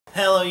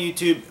Hello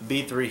YouTube,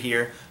 B3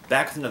 here,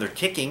 back with another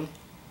kicking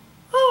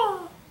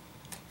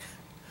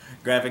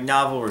graphic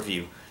novel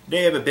review.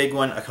 Today I have a big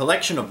one, a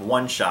collection of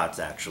one-shots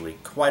actually,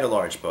 quite a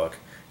large book.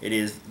 It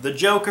is The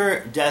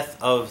Joker, Death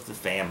of the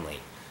Family.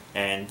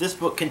 And this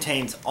book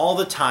contains all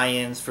the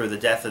tie-ins for the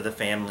Death of the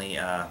Family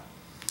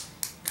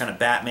kind of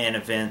Batman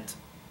event,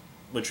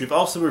 which we've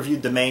also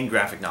reviewed the main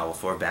graphic novel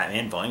for,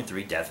 Batman Volume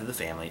 3, Death of the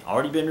Family.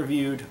 Already been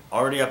reviewed,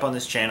 already up on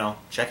this channel,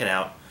 check it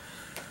out.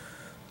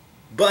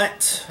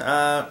 But,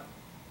 I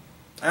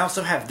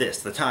also have this,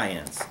 the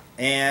tie-ins,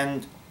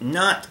 and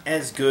not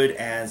as good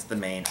as the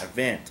main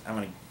event. I'm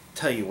going to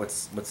tell you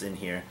what's in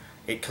here.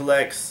 It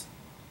collects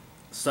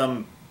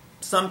some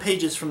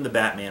pages from the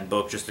Batman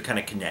book just to kind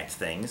of connect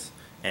things,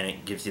 and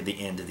it gives you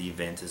the end of the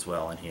event as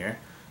well in here.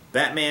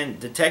 Batman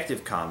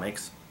Detective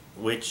Comics,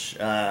 which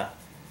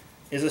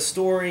is a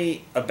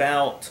story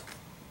about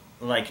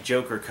like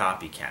Joker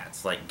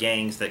copycats, like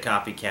gangs that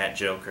copycat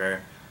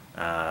Joker,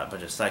 a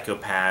bunch of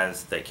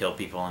psychopaths that kill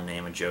people in the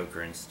name of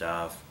Joker and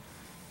stuff,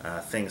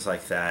 things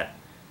like that.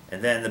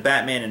 And then the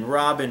Batman and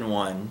Robin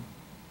one,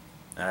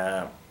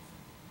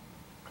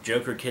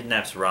 Joker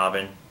kidnaps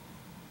Robin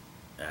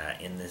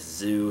in this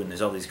zoo, and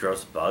there's all these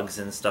gross bugs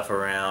and stuff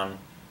around.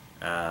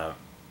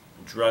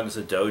 Drugs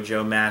a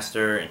dojo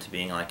master into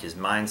being like his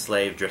mind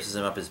slave, dresses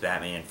him up as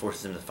Batman, and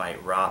forces him to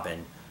fight Robin.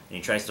 And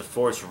he tries to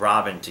force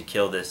Robin to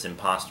kill this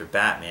imposter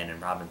Batman, and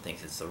Robin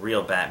thinks it's the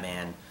real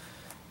Batman.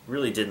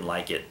 Really didn't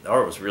like it. The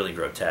art was really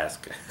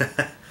grotesque.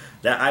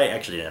 That I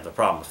actually didn't have a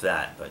problem with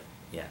that, but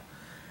yeah.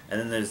 And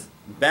then there's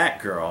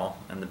Batgirl,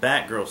 and the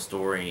Batgirl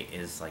story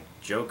is like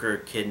Joker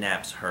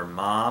kidnaps her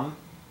mom,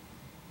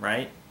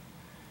 right?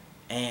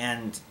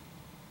 And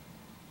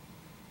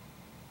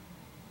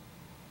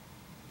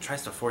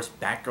tries to force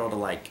Batgirl to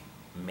like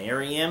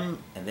marry him,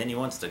 and then he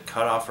wants to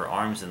cut off her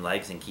arms and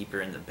legs and keep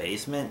her in the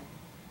basement.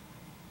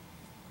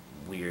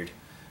 Weird.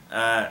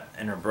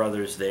 And her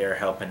brother's there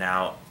helping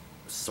out,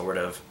 sort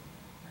of.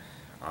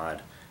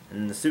 Odd.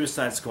 And the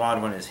Suicide Squad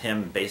one is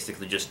him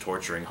basically just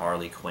torturing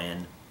Harley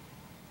Quinn.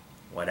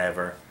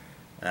 Whatever.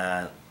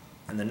 And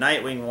the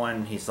Nightwing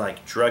one, he's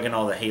like drugging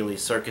all the Haley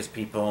Circus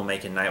people,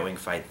 making Nightwing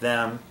fight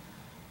them.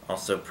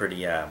 Also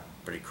pretty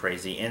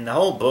crazy. And the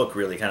whole book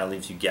really kind of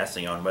leaves you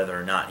guessing on whether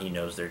or not he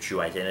knows their true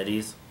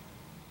identities.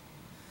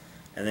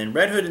 And then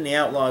Red Hood and the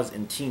Outlaws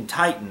and Teen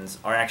Titans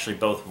are actually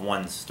both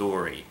one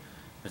story.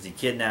 Because he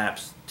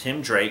kidnaps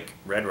Tim Drake,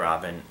 Red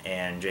Robin,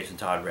 and Jason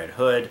Todd, Red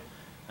Hood.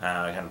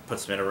 Kind of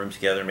puts them in a room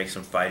together, makes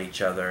them fight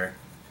each other.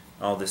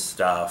 All this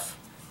stuff.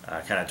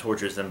 Kind of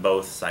tortures them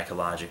both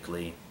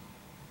psychologically.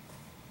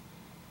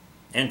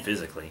 And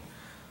physically.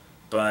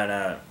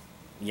 But,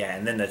 yeah,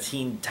 and then the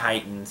Teen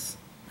Titans,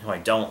 who I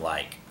don't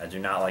like. I do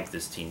not like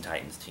this Teen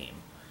Titans team.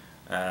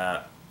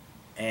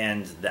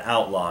 And the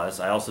Outlaws,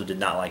 I also did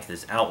not like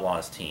this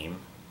Outlaws team,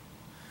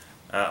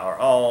 are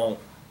all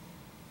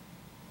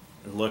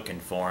looking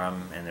for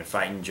him, and they're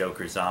fighting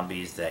Joker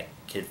zombies that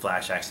Kid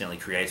Flash accidentally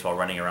creates while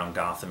running around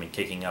Gotham and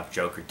kicking up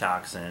Joker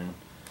toxin.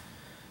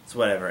 It's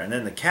whatever. And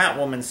then the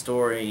Catwoman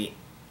story,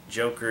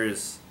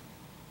 Joker's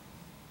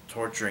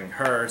torturing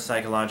her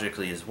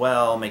psychologically as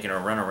well, making her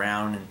run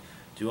around and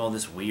do all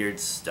this weird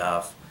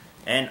stuff.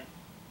 And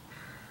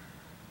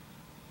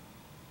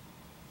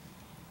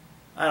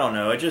I don't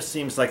know, it just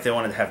seems like they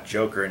wanted to have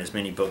Joker in as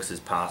many books as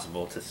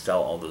possible to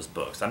sell all those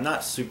books. I'm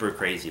not super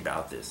crazy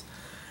about this.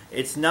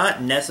 It's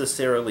not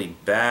necessarily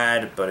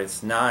bad, but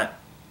it's not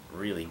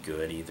really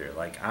good either.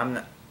 Like,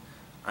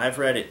 I've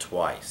read it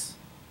twice.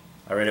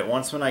 I read it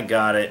once when I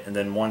got it, and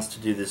then once to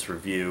do this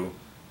review,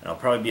 and it'll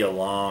probably be a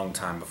long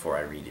time before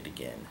I read it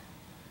again.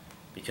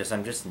 Because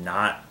I'm just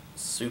not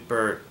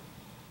super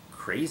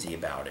crazy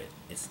about it.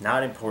 It's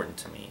not important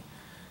to me.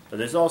 But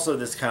there's also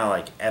this kind of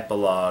like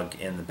epilogue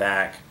in the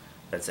back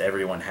that's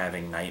everyone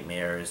having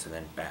nightmares, and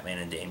then Batman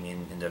and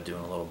Damian end up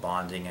doing a little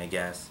bonding, I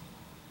guess.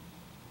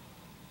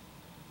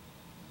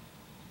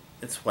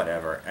 It's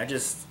whatever.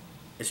 It's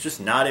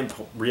just not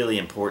really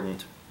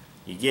important.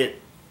 You get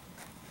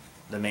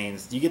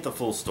you get the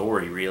full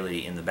story,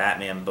 really, in the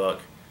Batman book.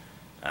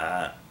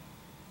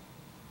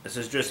 This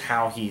is just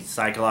how he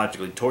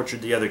psychologically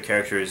tortured the other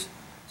characters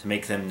to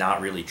make them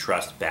not really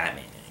trust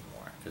Batman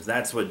anymore. Because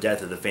that's what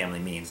Death of the Family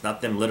means. Not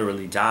them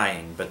literally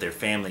dying, but their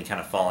family kind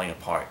of falling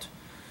apart.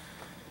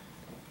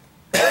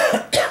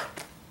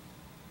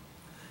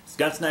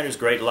 Scott Snyder's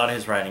great. A lot of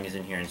his writing is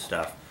in here and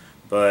stuff.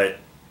 But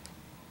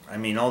I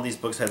mean, all these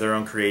books have their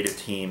own creative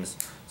teams,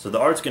 so the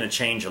art's going to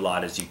change a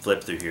lot as you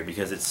flip through here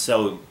because it's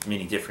so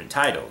many different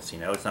titles, you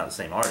know? It's not the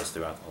same artist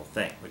throughout the whole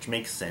thing, which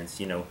makes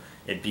sense, you know?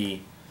 It'd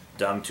be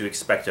dumb to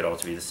expect it all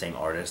to be the same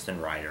artist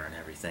and writer and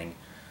everything,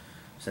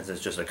 since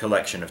it's just a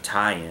collection of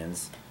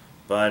tie-ins.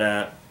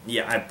 But,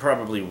 yeah, I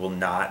probably will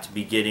not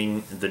be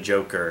getting the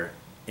Joker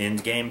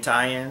Endgame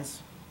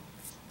tie-ins.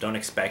 Don't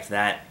expect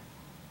that,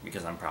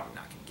 because I'm probably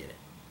not going to get it.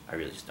 I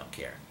really just don't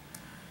care.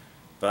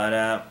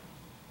 But,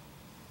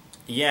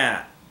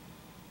 yeah,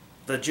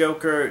 The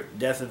Joker,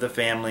 Death of the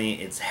Family,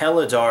 it's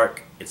hella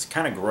dark, it's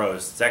kind of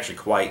gross, it's actually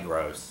quite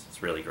gross,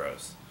 it's really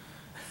gross.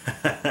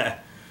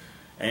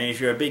 And if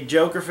you're a big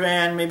Joker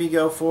fan, maybe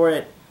go for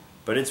it.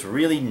 But it's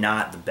really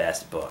not the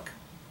best book.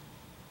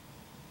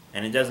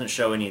 And it doesn't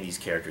show any of these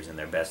characters in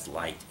their best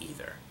light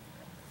either.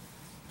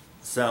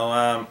 So,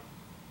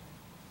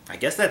 I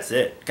guess that's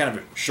it. Kind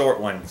of a short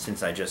one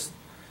since I just...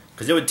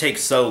 Because it would take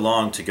so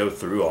long to go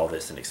through all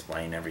this and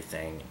explain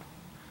everything.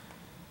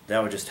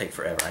 That would just take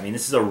forever. I mean,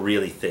 this is a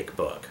really thick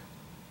book.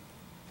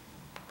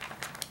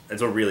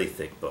 It's a really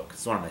thick book.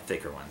 It's one of my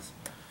thicker ones.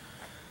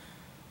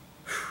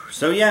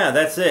 So yeah,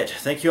 that's it.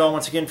 Thank you all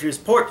once again for your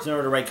support.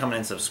 Remember to rate, comment,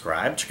 and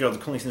subscribe. Check out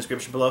the links in the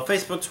description below.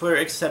 Facebook, Twitter,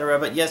 etc.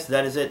 But yes,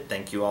 that is it.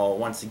 Thank you all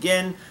once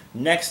again.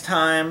 Next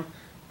time,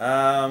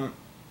 I'm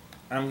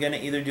going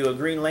to either do a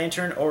Green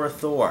Lantern or a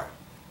Thor.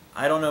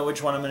 I don't know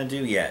which one I'm going to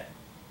do yet.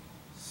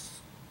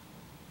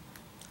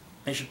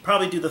 I should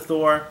probably do the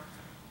Thor,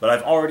 but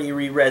I've already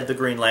reread the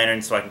Green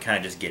Lantern, so I can kind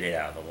of just get it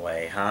out of the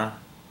way, huh?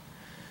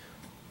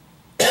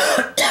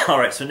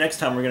 Alright, so next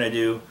time we're going to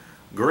do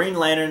Green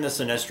Lantern, the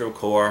Sinestro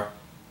Corps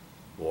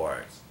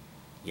Wars.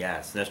 Yeah,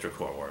 Sinestro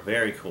Corps War.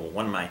 Very cool.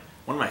 One of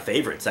my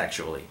favorites,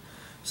 actually.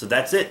 So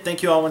that's it.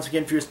 Thank you all once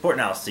again for your support,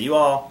 and I'll see you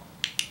all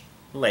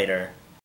later.